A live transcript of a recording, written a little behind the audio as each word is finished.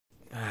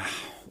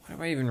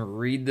do I even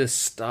read this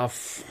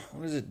stuff?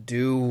 What does it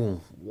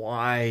do?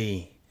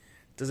 Why?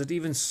 Does it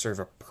even serve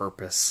a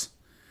purpose?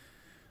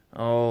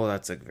 Oh,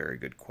 that's a very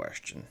good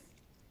question.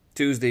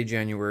 Tuesday,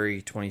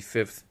 January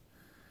 25th,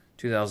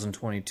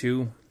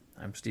 2022.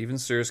 I'm Steven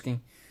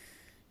Sersky.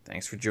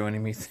 Thanks for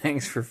joining me.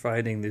 Thanks for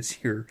finding this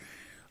here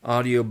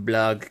audio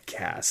blog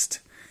cast.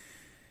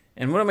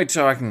 And what am I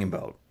talking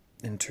about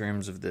in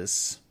terms of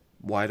this?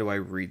 Why do I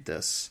read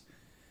this?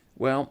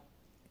 Well,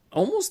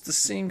 almost the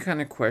same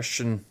kind of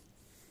question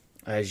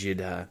as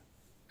you'd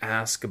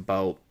ask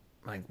about,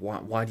 like,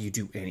 why do you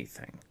do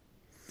anything?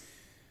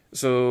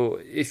 So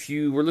if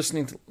you were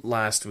listening to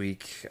last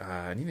week,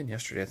 and even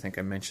yesterday, I think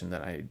I mentioned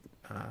that I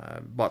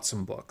bought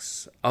some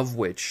books, of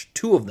which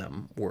two of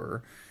them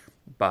were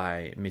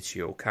by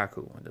Michio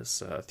Kaku,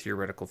 this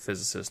theoretical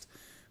physicist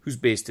who's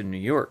based in New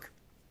York.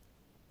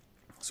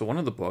 So one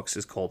of the books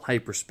is called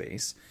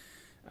Hyperspace,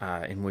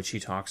 in which he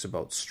talks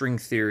about string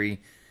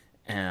theory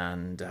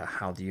and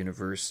how the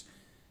universe,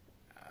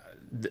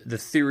 the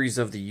theories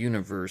of the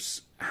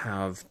universe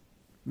have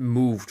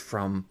moved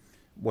from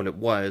what it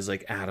was,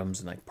 like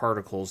atoms and like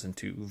particles,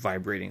 into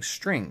vibrating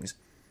strings.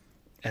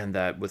 And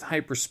that with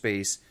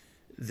hyperspace,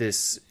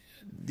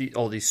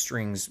 all these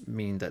strings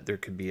mean that there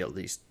could be at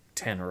least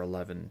 10 or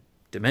 11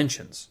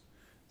 dimensions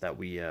that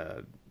we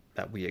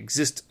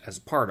exist as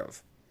part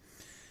of.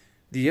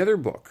 The other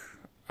book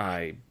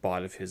I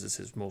bought of his is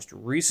his most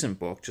recent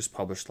book, just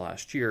published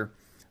last year,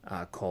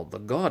 called The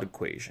God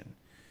Equation.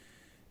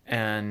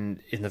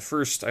 And in the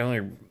first,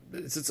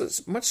 it's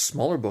a much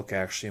smaller book,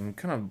 actually. I'm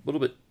kind of a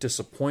little bit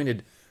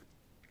disappointed,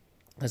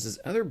 as his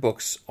other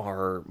books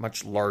are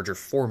much larger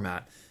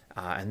format.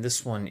 And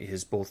this one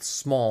is both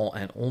small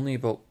and only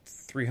about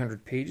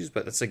 300 pages,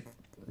 but it's like,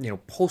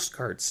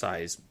 postcard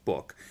size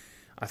book.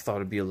 I thought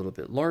it'd be a little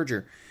bit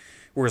larger.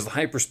 Whereas the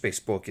Hyperspace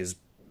book is,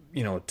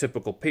 a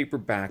typical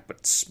paperback,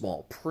 but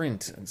small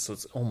print, and so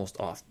it's almost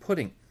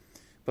off-putting.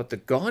 But the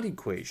God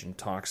Equation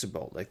talks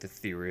about, like, the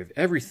theory of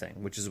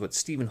everything, which is what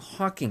Stephen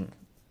Hawking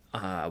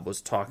was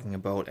talking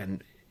about,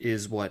 and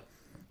is what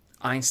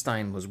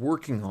Einstein was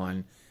working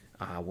on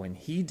when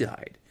he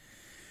died.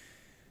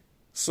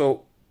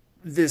 So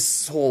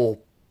this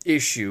whole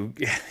issue,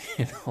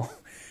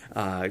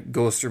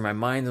 goes through my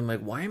mind. I'm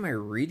like, why am I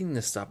reading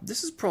this stuff?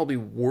 This is probably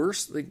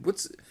worse. Like,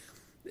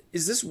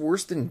 is this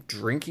worse than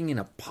drinking in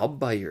a pub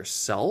by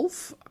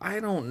yourself?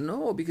 I don't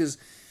know, because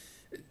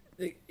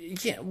you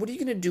can't. What are you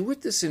going to do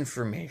with this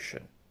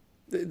information?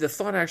 The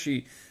thought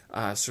actually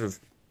sort of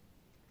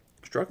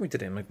struck me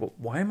today. I'm like, well,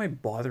 why am I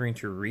bothering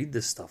to read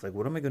this stuff? Like,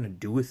 what am I going to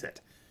do with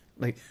it?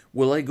 Like,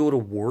 will I go to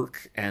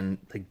work and,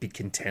 like, be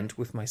content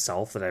with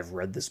myself that I've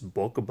read this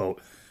book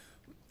about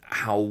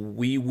how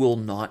we will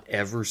not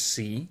ever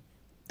see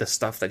the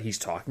stuff that he's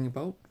talking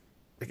about?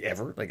 Like,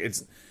 ever? Like,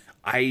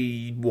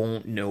 I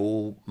won't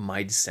know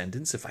my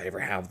descendants, if I ever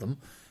have them,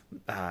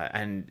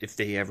 and if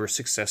they ever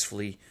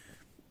successfully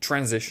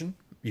transition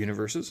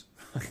universes,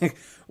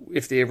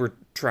 if they ever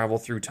travel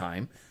through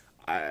time,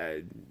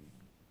 I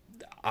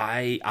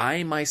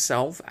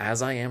myself,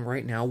 as I am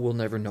right now, will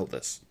never know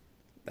this.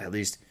 At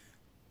least,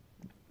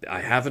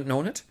 I haven't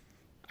known it.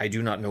 I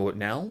do not know it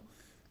now.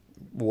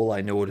 Will I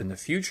know it in the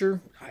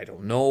future? I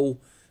don't know.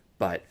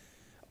 But,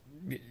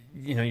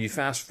 you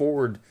fast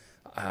forward,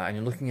 and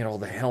you're looking at all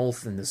the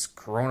health and this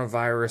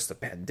coronavirus, the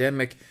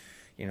pandemic,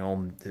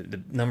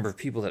 the number of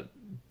people that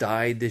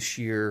died this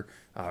year,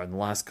 in the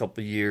last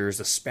couple of years,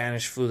 the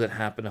Spanish flu that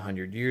happened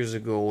 100 years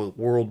ago,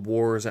 world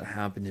wars that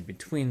happened in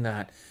between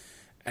that.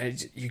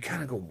 And you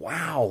kind of go,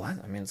 wow.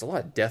 I mean, it's a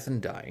lot of death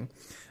and dying.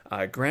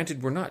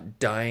 Granted, we're not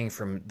dying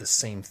from the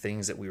same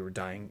things that we were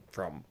dying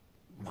from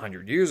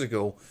 100 years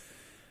ago,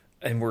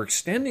 and we're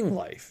extending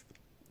life.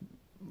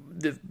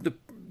 The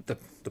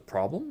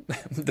problem,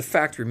 the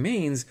fact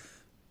remains,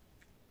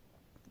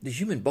 the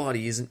human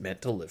body isn't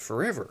meant to live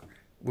forever,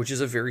 which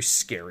is a very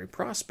scary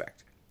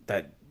prospect.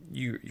 That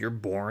you're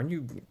born,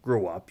 you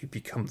grow up, you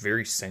become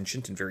very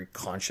sentient and very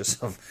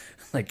conscious of,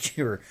 like,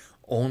 your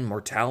own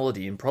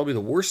mortality. And probably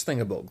the worst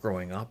thing about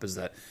growing up is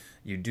that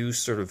you do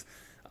sort of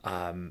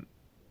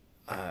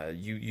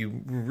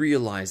you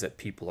realize that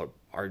people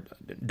are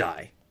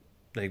die.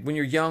 Like, when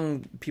you're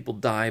young, people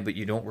die, but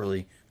you don't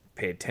really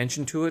pay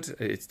attention to it.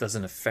 It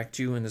doesn't affect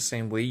you in the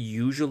same way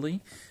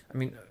usually. I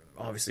mean,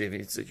 obviously, if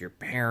it's your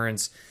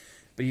parents,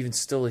 but even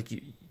still, like,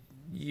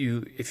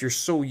 you if you're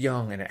so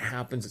young and it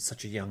happens at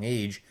such a young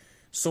age,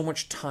 so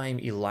much time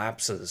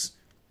elapses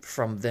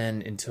from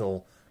then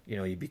until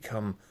you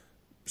become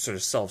sort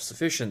of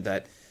self-sufficient,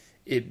 that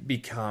it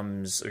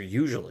becomes, or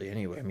usually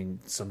anyway, I mean,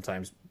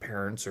 sometimes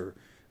parents or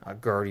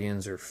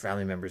guardians or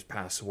family members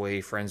pass away,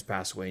 friends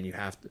pass away, and you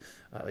have to,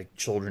 like,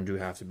 children do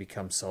have to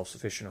become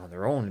self-sufficient on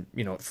their own.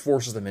 It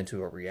forces them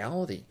into a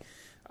reality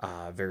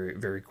very,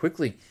 very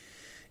quickly.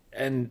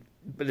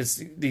 But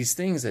it's these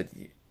things that,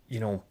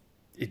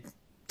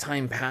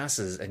 time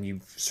passes and you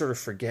sort of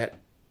forget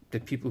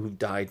the people who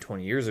died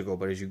 20 years ago.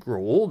 But as you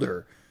grow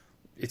older,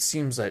 it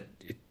seems that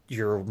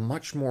you're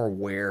much more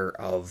aware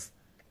of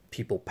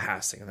people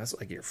passing, and that's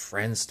like your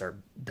friends start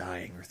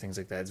dying or things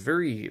like that. It's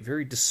very,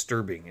 very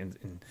disturbing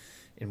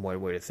in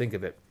one way to think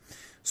of it.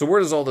 So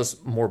where does all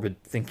this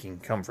morbid thinking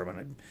come from?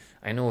 And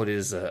I know it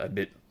is a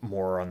bit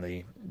more on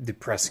the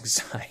depressing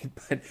side,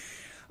 but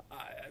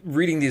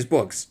reading these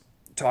books,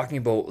 talking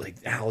about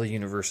like how the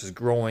universe is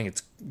growing,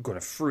 it's going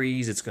to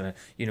freeze, it's going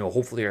to,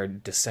 hopefully our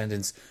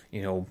descendants,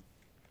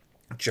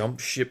 jump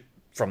ship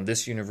from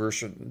this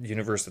universe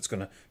that's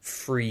going to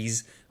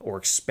freeze or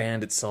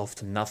expand itself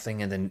to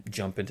nothing and then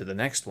jump into the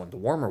next one, the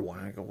warmer one.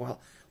 And I go, well,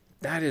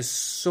 that is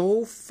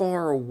so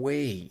far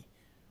away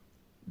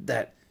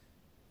that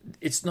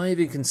it's not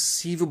even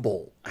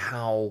conceivable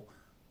how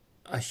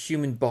a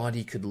human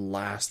body could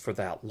last for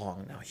that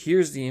long. Now,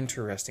 here's the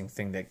interesting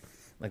thing that,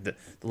 like the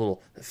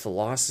little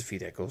philosophy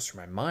that goes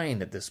through my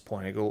mind at this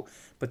point. I go,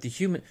 but the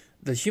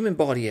human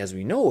body as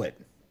we know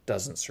it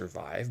doesn't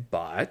survive,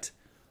 but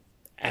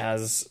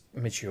as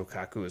Michio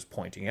Kaku is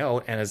pointing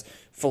out, and as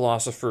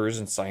philosophers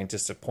and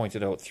scientists have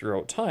pointed out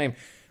throughout time,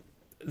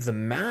 the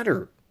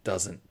matter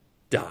doesn't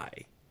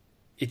die.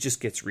 It just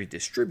gets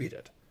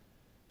redistributed.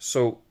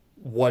 So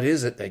what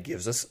is it that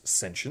gives us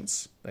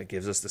sentience, that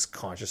gives us this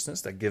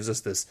consciousness, that gives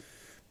us this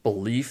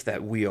belief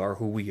that we are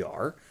who we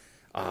are,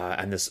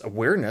 and this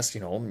awareness,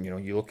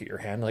 you look at your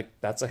hand like,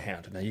 that's a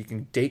hand. Now you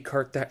can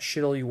Descartes that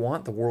shit all you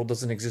want. The world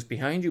doesn't exist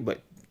behind you,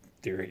 but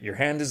your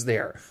hand is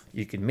there.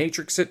 You can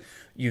matrix it.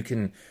 You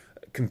can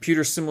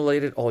computer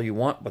simulate it all you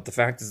want, but the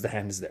fact is the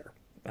hand is there.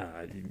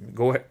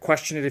 Go ahead,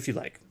 question it if you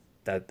like.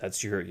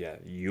 That's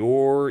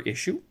your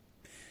issue.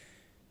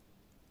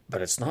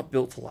 But it's not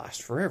built to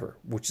last forever,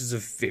 which is a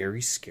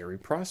very scary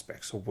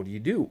prospect. So what do you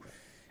do?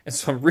 And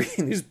so I'm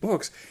reading these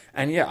books,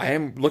 and I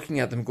am looking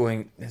at them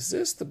going, is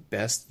this the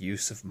best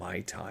use of my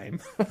time?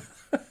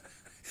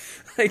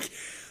 Like,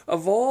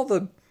 of all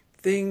the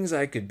things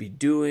I could be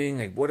doing,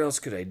 like, what else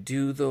could I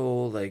do,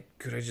 though? Like,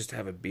 could I just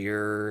have a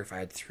beer? If I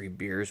had 3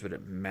 beers, would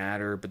it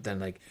matter? But then,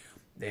 like,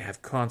 they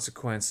have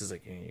consequences,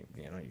 like,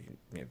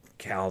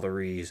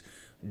 calories,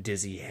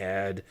 dizzy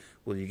head,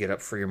 will you get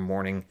up for your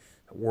morning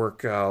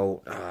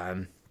workout,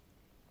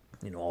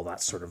 all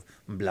that sort of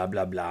blah,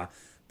 blah, blah.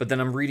 But then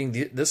I'm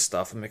reading this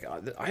stuff, I'm like,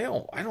 I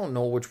don't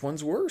know which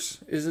one's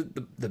worse. Is it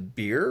the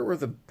beer or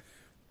the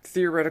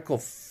theoretical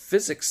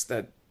physics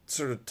that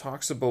sort of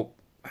talks about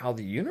how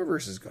the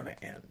universe is going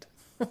to end?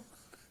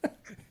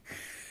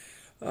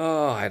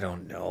 Oh, I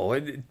don't know.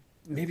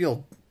 Maybe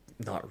I'll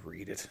not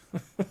read it.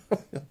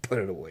 I'll put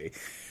it away.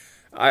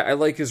 I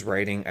like his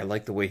writing. I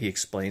like the way he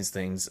explains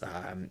things.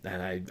 And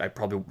I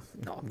probably...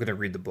 No, I'm going to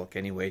read the book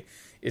anyway.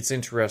 It's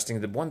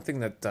interesting. The one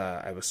thing that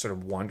I was sort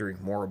of wondering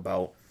more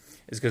about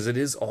is because it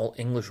is all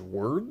English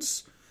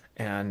words,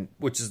 and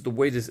which is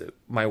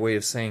my way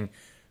of saying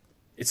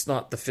it's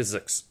not the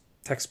physics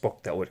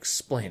textbook that would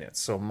explain it.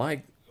 So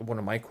one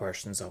of my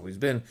questions has always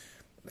been,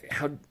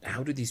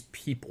 how do these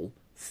people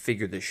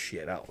figure this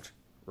shit out,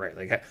 right?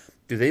 Like,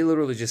 do they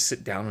literally just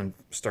sit down and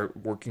start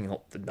working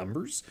out the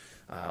numbers?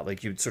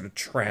 Like you'd sort of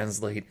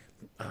translate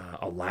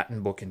a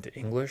Latin book into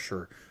English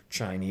or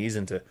Chinese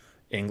into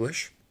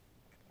English,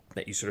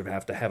 that you sort of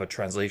have to have a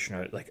translation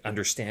or like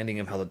understanding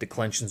of how the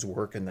declensions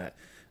work, and that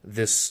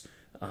this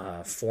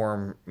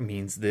form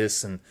means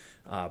this, and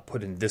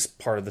put in this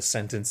part of the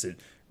sentence it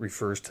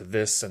refers to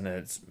this, and then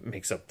it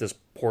makes up this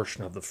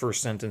portion of the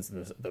first sentence,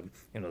 and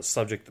the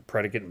subject, the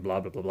predicate, and blah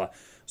blah blah blah.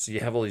 So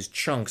you have all these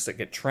chunks that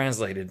get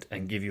translated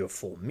and give you a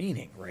full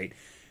meaning, right?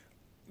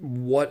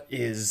 What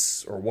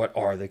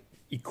are the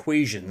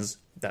equations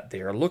that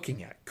they are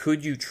looking at?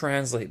 Could you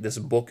translate this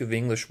book of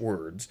English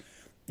words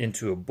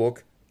into a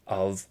book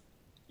of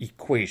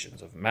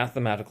equations, of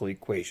mathematical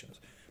equations?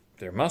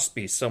 There must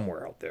be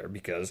somewhere out there,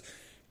 because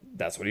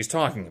that's what he's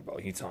talking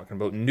about. He's talking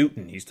about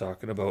Newton. He's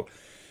talking about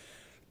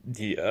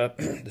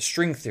the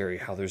string theory,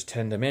 how there's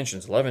 10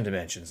 dimensions, 11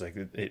 dimensions, like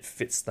it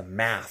fits the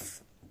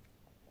math,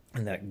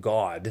 and that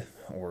God,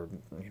 or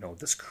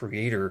this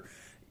creator,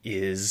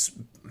 is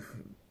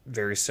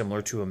very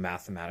similar to a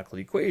mathematical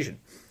equation.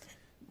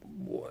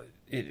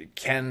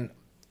 Can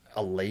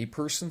a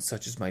layperson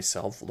such as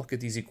myself look at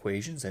these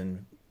equations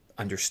and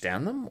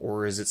understand them,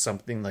 or is it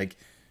something like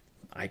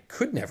I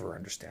could never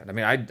understand? I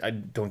mean, I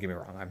don't get me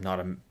wrong, I'm not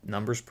a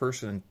numbers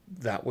person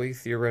that way,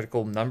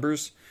 theoretical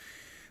numbers.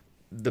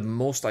 The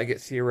most I get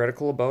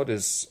theoretical about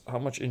is how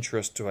much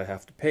interest do I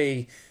have to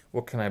pay,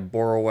 what can I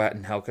borrow at,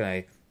 and how can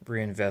I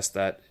reinvest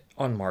that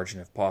on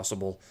margin if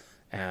possible,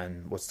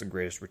 and what's the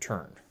greatest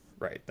return,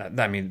 right?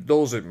 I mean,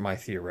 those are my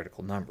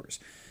theoretical numbers.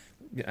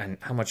 And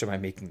how much am I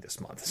making this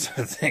month, sort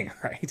of thing,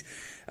 right?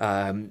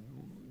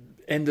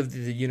 End of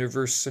the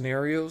universe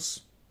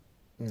scenarios,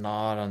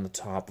 not on the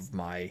top of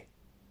my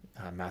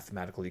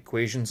mathematical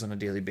equations on a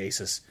daily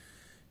basis,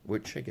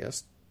 which I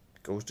guess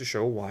goes to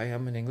show why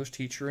I'm an English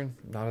teacher and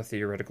not a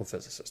theoretical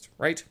physicist,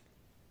 right?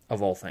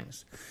 Of all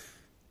things.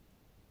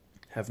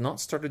 Have not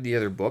started the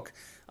other book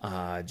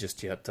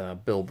just yet,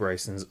 Bill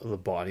Bryson's The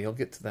Body. I'll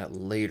get to that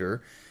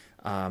later.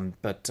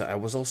 But I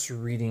was also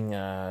reading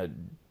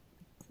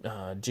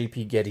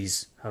J.P.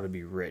 Getty's How to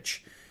Be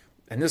Rich.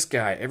 And this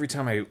guy, every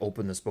time I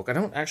open this book, I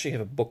don't actually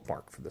have a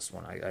bookmark for this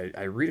one.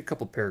 I read a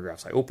couple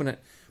paragraphs. I open it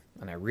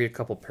and I read a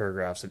couple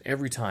paragraphs, and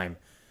every time,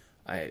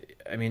 I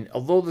mean,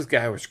 although this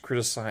guy was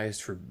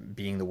criticized for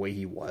being the way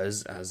he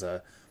was as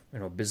a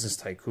business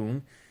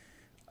tycoon,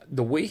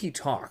 the way he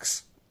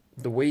talks,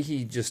 the way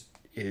he just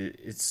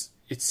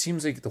it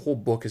seems like the whole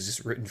book is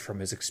just written from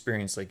his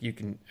experience. Like, you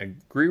can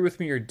agree with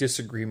me or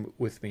disagree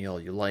with me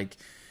all you like.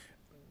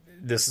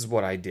 This is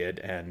what I did,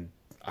 and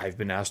I've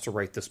been asked to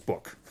write this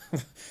book,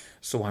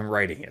 so I'm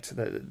writing it.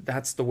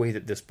 That's the way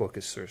that this book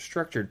is sort of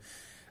structured.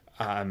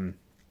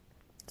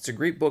 It's a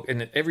great book,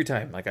 and every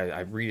time, like,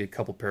 I read a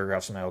couple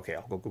paragraphs, and I'll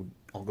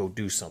go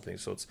do something.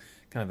 So it's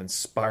kind of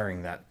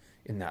inspiring that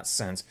in that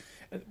sense.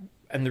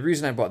 And the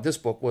reason I bought this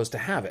book was to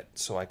have it,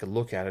 so I could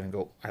look at it and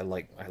go, I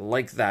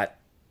like that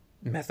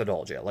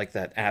methodology, I like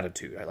that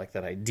attitude, I like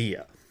that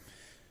idea.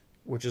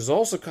 Which is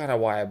also kind of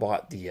why I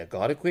bought the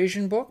God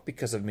Equation book,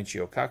 because of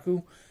Michio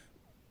Kaku.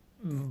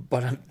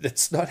 But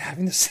it's not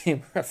having the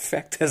same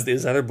effect as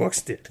these other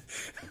books did.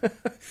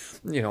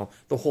 The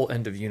whole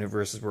end of the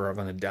universe is where I'm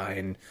going to die,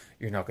 and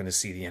you're not going to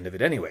see the end of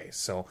it anyway.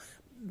 So,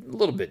 a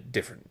little bit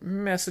different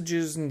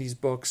messages in these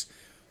books.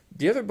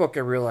 The other book I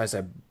realized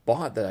I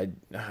bought that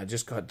I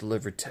just got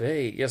delivered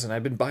today. Yes, and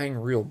I've been buying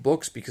real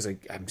books because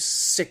I'm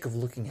sick of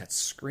looking at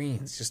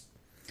screens. Just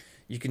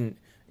you can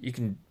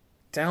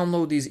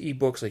download these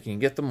ebooks. Like, you can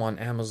get them on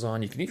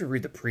Amazon. You can even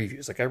read the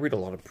previews. Like, I read a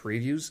lot of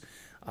previews.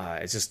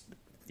 It's just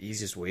the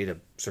easiest way to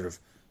sort of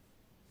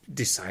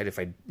decide if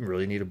I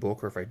really need a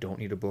book or if I don't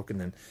need a book.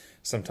 And then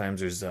sometimes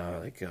there's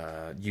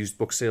used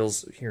book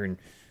sales here in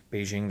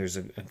Beijing. There's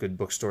a good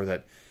bookstore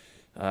that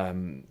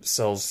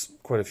sells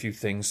quite a few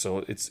things,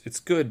 so it's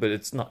good, but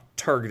it's not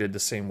targeted the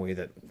same way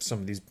that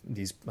some of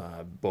these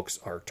books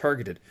are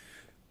targeted.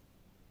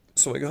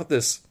 So I got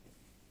this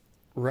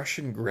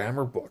Russian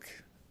grammar book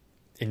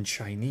in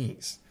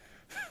Chinese.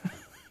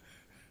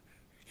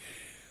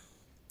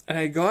 And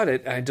I got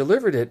it, I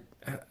delivered it,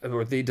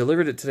 or they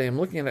delivered it today. I'm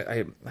looking at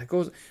it,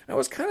 I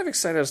was kind of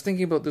excited. I was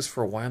thinking about this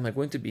for a while. I'm like,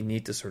 wouldn't it be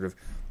neat to sort of,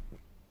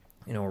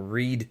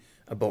 read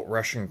about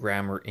Russian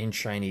grammar in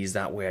Chinese?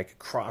 That way I could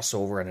cross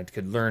over and I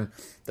could learn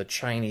the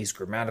Chinese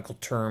grammatical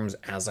terms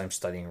as I'm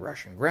studying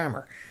Russian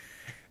grammar.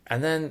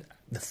 And then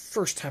the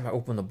first time I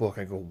opened the book,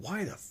 I go,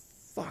 why the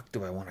fuck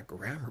do I want a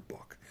grammar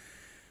book?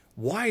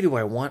 Why do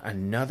I want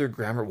another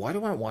grammar? Why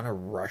do I want a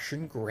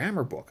Russian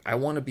grammar book? I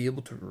want to be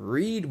able to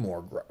read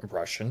more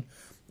Russian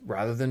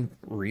rather than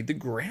read the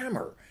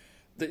grammar.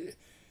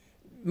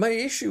 My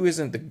issue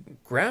isn't the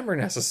grammar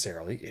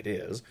necessarily, it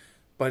is,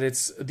 but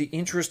it's the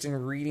interest in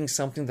reading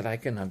something that I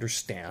can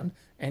understand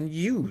and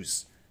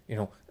use.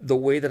 The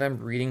way that I'm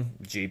reading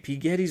J.P.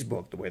 Getty's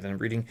book, the way that I'm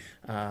reading,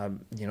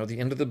 the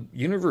End of the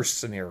Universe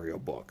scenario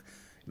book.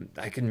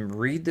 I can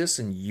read this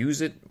and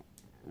use it,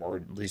 or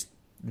at least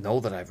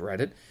know that I've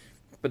read it.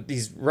 But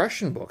these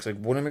Russian books, like,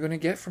 what am I going to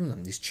get from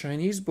them? These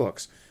Chinese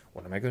books,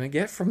 what am I going to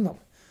get from them?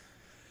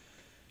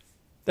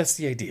 That's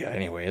the idea,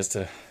 anyway, is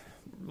to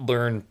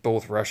learn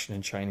both Russian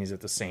and Chinese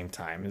at the same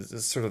time.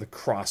 It's sort of the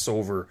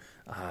crossover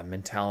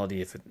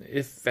mentality,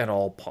 if at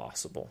all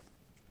possible.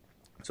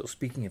 So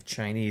speaking of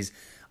Chinese,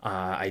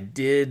 I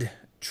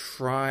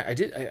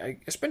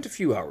spent a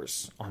few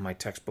hours on my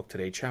textbook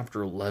today,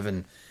 chapter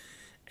 11,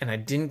 and I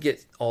didn't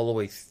get all the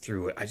way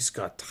through it. I just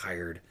got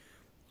tired.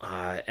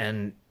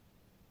 And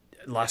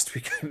last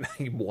week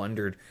I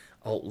wondered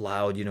out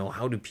loud,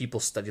 how do people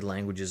study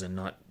languages and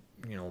not,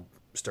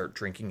 start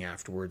drinking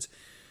afterwards?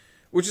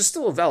 Which is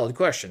still a valid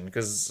question,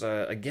 because,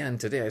 again,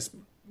 today,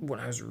 when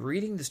I was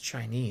reading this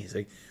Chinese,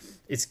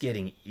 it's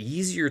getting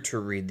easier to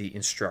read the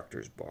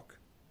instructor's book.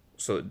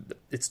 So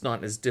it's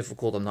not as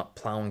difficult. I'm not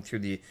plowing through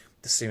the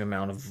same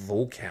amount of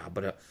vocab,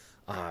 but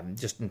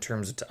just in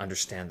terms of to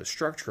understand the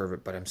structure of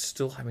it, but I'm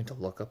still having to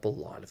look up a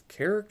lot of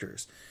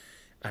characters.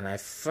 And I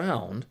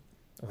found,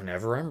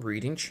 whenever I'm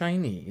reading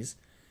Chinese,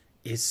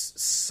 it's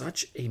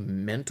such a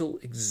mental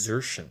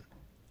exertion.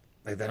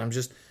 Like that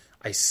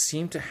I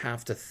seem to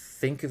have to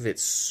think of it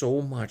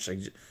so much. I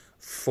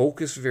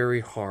focus very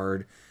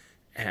hard,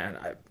 and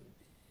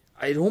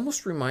it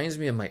almost reminds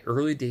me of my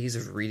early days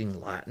of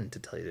reading Latin, to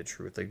tell you the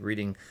truth, like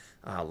reading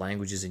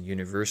languages in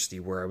university,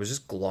 where I was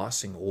just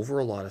glossing over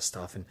a lot of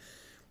stuff, and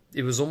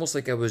it was almost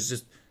like I was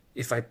just,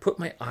 if I put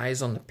my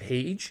eyes on the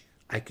page,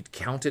 I could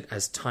count it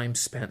as time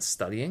spent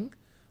studying,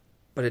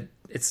 but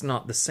it's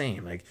not the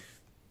same.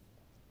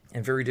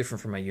 And very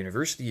different from my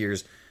university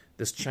years,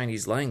 this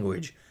Chinese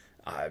language,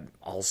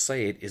 I'll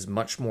say it is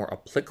much more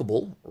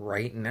applicable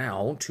right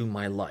now to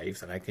my life,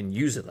 that I can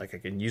use it. Like, I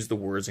can use the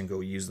words and go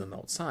use them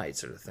outside,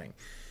 sort of thing.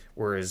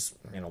 Whereas,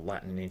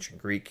 Latin and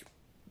ancient Greek,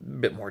 a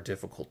bit more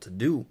difficult to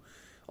do.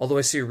 Although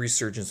I see a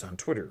resurgence on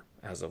Twitter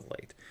as of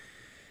late.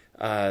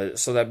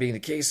 So that being the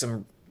case,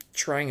 I'm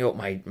trying out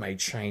my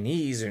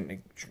Chinese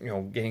and,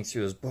 getting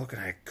through this book,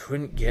 and I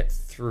couldn't get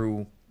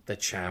through the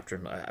chapter.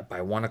 By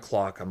 1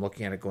 o'clock, I'm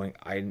looking at it going,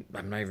 I'm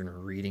not even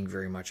reading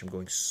very much. I'm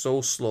going so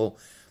slow.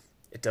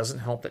 It doesn't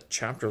help that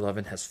chapter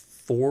 11 has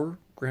 4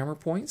 grammar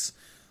points.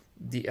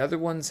 The other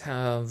ones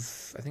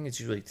have, I think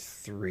it's usually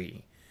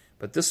 3.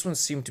 But this one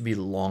seemed to be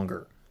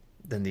longer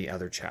than the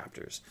other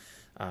chapters.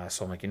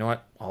 So I'm like, you know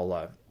what?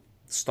 I'll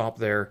stop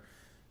there.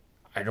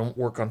 I don't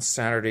work on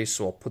Saturday,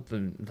 so I'll put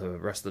the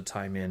rest of the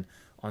time in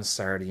on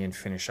Saturday and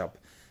finish up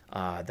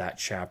that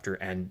chapter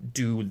and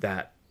do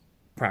that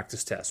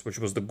practice test, which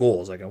was the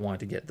goal. Like I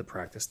wanted to get the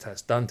practice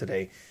test done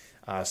today,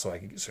 so I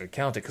could sort of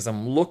count it, because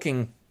I'm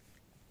looking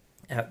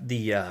at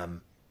the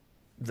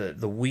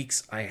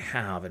weeks I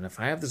have, and if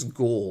I have this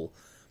goal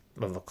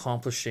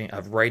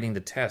of writing the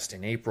test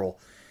in April,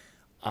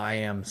 I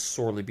am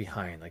sorely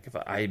behind. Like if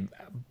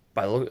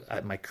by look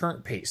at my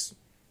current pace,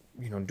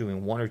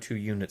 doing 1 or 2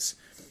 units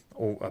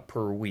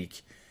per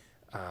week,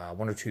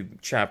 1 or 2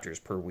 chapters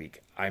per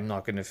week, I'm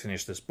not going to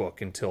finish this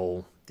book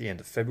until the end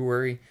of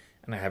February,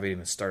 and I haven't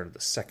even started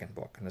the second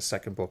book, and the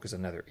second book is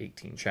another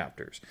 18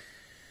 chapters.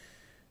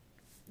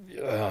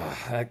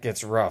 That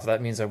gets rough.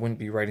 That means I wouldn't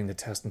be writing the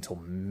test until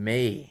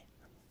May,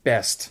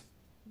 best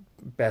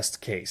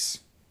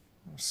case.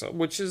 So,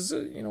 which is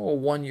a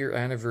 1-year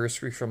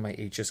anniversary from my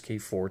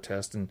HSK4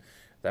 test, and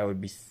that would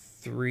be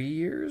 3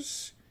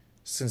 years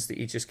since the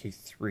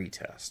HSK3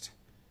 test.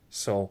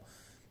 So,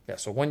 yeah,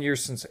 so 1 year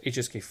since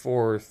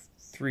HSK4,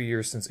 3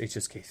 years since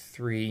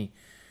HSK3,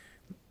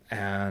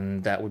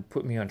 and that would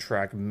put me on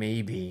track.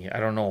 Maybe, I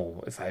don't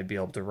know if I'd be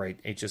able to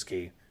write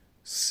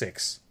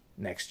HSK6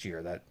 next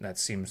year. That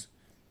seems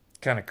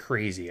kind of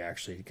crazy,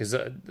 actually, because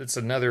it's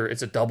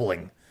a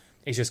doubling.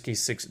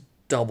 HSK6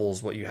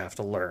 doubles what you have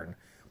to learn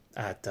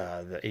at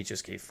the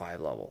HSK5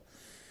 level.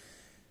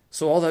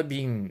 So all that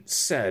being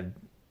said,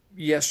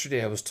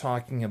 yesterday I was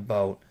talking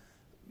about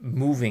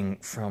moving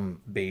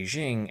from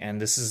Beijing,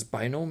 and this is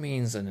by no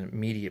means an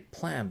immediate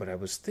plan, but I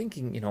was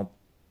thinking,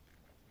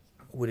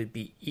 would it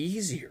be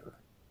easier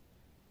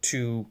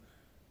to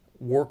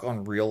work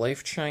on real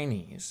life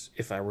Chinese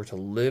if I were to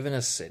live in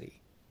a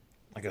city,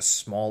 like a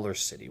smaller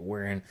city,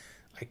 wherein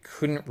I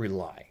couldn't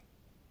rely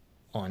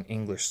on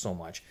English so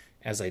much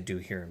as I do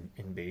here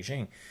in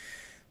Beijing?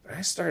 But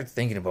I started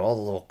thinking about all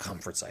the little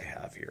comforts I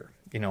have here.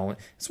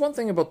 It's one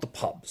thing about the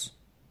pubs.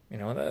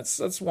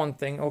 That's one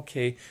thing,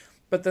 okay.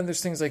 But then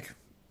there's things like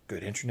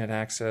good internet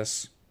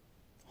access,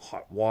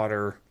 hot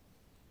water,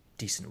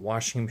 decent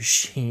washing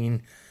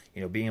machine,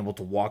 being able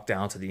to walk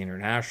down to the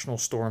international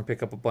store and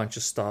pick up a bunch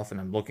of stuff. And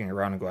I'm looking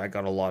around and go, I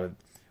got a lot of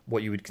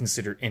what you would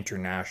consider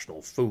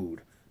international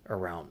food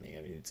around me.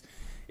 I mean,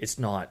 it's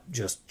not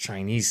just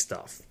Chinese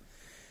stuff.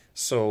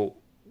 So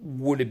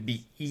would it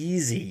be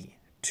easy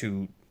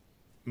to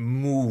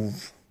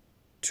move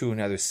to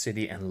another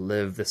city and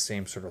live the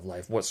same sort of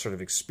life? What sort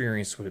of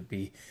experience would it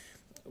be?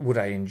 Would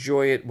I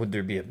enjoy it? Would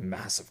there be a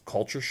massive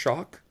culture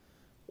shock?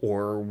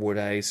 Or would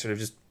I sort of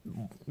just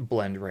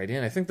blend right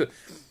in? I think that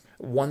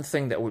one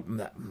thing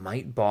that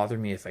might bother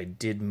me if I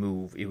did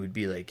move, it would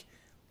be like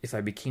if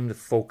I became the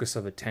focus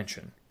of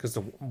attention. Because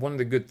one of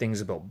the good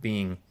things about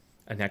being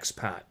an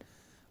expat,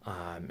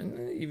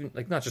 and even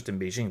like not just in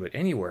Beijing but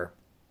anywhere,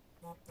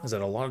 is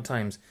that a lot of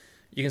times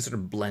you can sort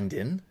of blend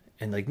in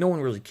and like no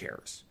one really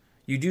cares.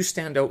 You do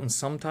stand out in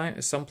some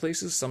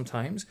places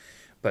sometimes,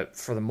 but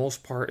for the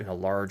most part, in a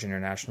large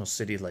international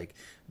city like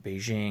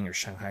Beijing or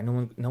Shanghai,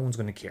 no one's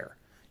going to care.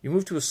 You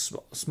move to a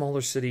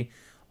smaller city,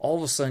 all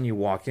of a sudden you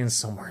walk in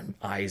somewhere and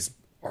eyes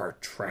are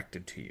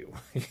attracted to you.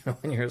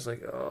 And you're just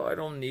like, oh, I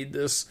don't need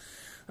this.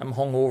 I'm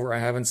hungover. I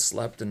haven't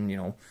slept, and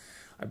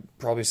I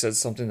probably said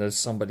something to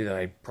somebody that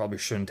I probably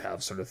shouldn't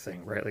have, sort of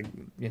thing, right? Like,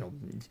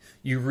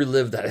 you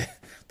relive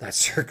that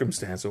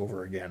circumstance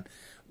over again.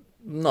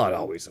 Not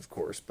always, of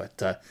course,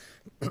 but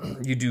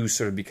you do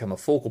sort of become a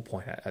focal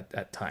point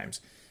at times,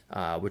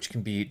 which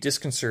can be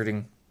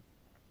disconcerting,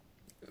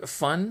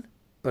 fun,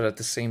 but at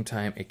the same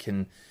time, it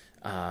can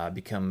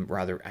become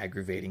rather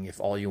aggravating if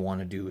all you want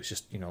to do is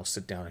just,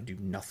 sit down and do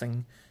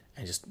nothing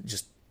and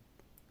just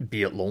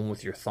be alone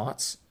with your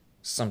thoughts.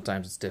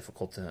 Sometimes it's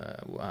difficult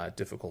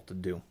to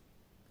do.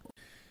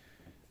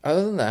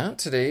 Other than that,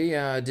 today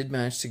I did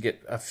manage to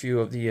get a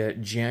few of the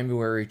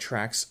January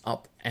tracks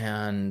up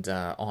and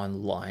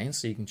online,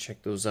 so you can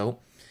check those out.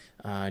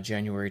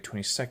 January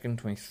 22nd,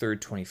 23rd,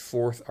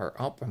 24th are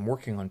up. I'm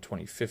working on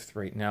 25th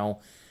right now.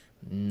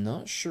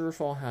 Not sure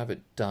if I'll have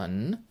it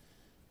done,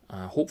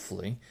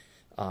 hopefully.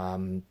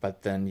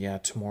 But then,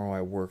 tomorrow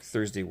I work,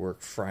 Thursday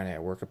work, Friday I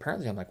work.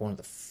 Apparently I'm like one of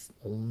the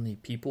only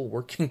people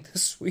working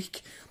this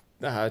week.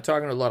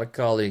 Talking to a lot of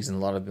colleagues, and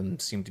a lot of them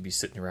seem to be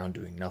sitting around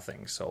doing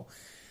nothing, so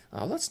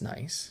that's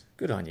nice.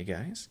 Good on you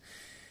guys.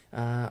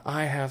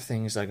 I have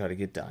things I got to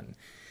get done.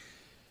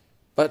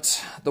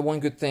 But the one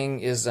good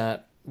thing is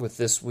that with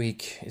this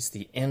week, it's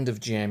the end of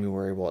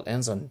January. Well, it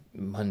ends on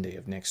Monday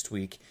of next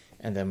week,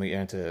 and then we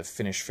have to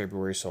finish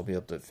February, so I'll be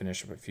able to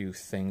finish up a few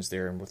things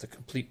there. And with a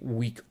complete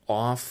week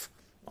off,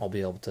 I'll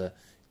be able to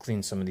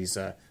clean some of these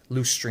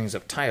loose strings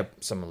up, tie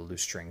up some of the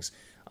loose strings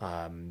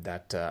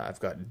that I've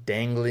got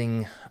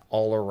dangling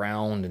all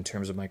around in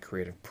terms of my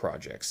creative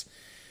projects,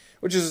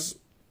 which is,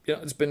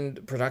 it's been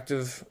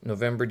productive.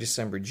 November,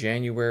 December,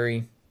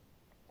 January,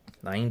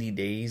 90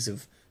 days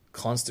of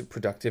constant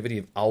productivity,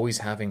 of always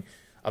having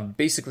of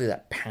basically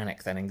that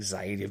panic, that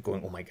anxiety of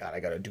going, oh my God, I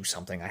got to do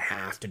something. I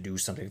have to do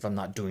something. If I'm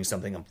not doing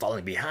something, I'm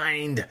falling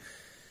behind.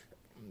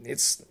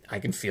 I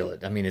can feel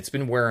it. I mean, it's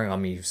been wearing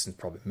on me since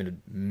probably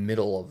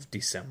middle of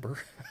December.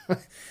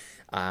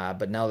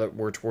 But now that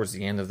we're towards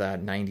the end of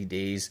that 90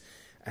 days,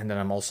 and then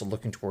I'm also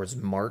looking towards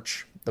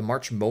March. The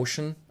March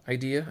Motion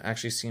idea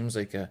actually seems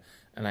like an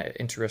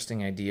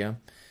interesting idea.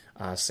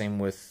 Same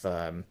with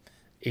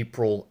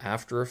April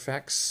After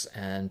Effects,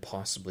 and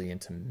possibly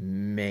into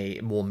May.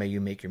 Well, May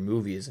You Make Your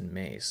Movie is in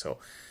May. So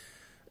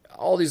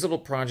all these little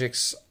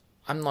projects,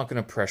 I'm not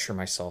going to pressure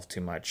myself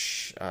too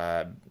much.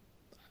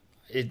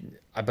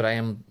 But I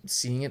am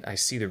seeing it. I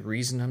see the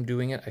reason I'm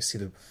doing it. I see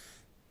the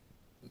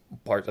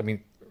part. I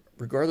mean,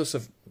 regardless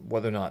of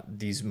whether or not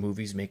these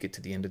movies make it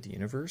to the end of the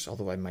universe,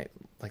 although I might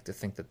like to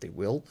think that they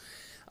will,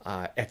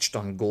 etched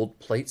on gold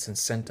plates and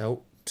sent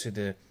out to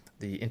the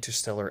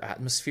interstellar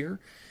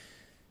atmosphere,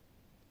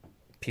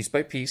 piece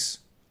by piece,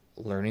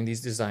 learning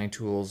these design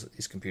tools,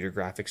 these computer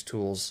graphics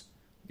tools,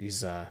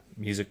 these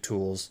music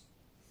tools.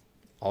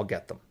 I'll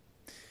get them.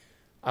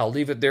 I'll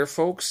leave it there,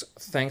 folks.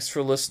 Thanks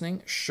for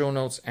listening. Show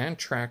notes and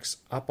tracks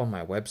up on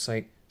my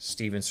website,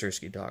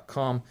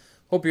 stevensersky.com.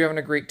 Hope you're having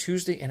a great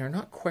Tuesday and are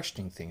not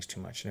questioning things too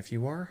much. And if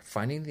you are,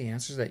 finding the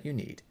answers that you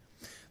need.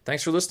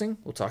 Thanks for listening.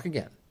 We'll talk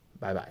again.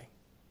 Bye-bye.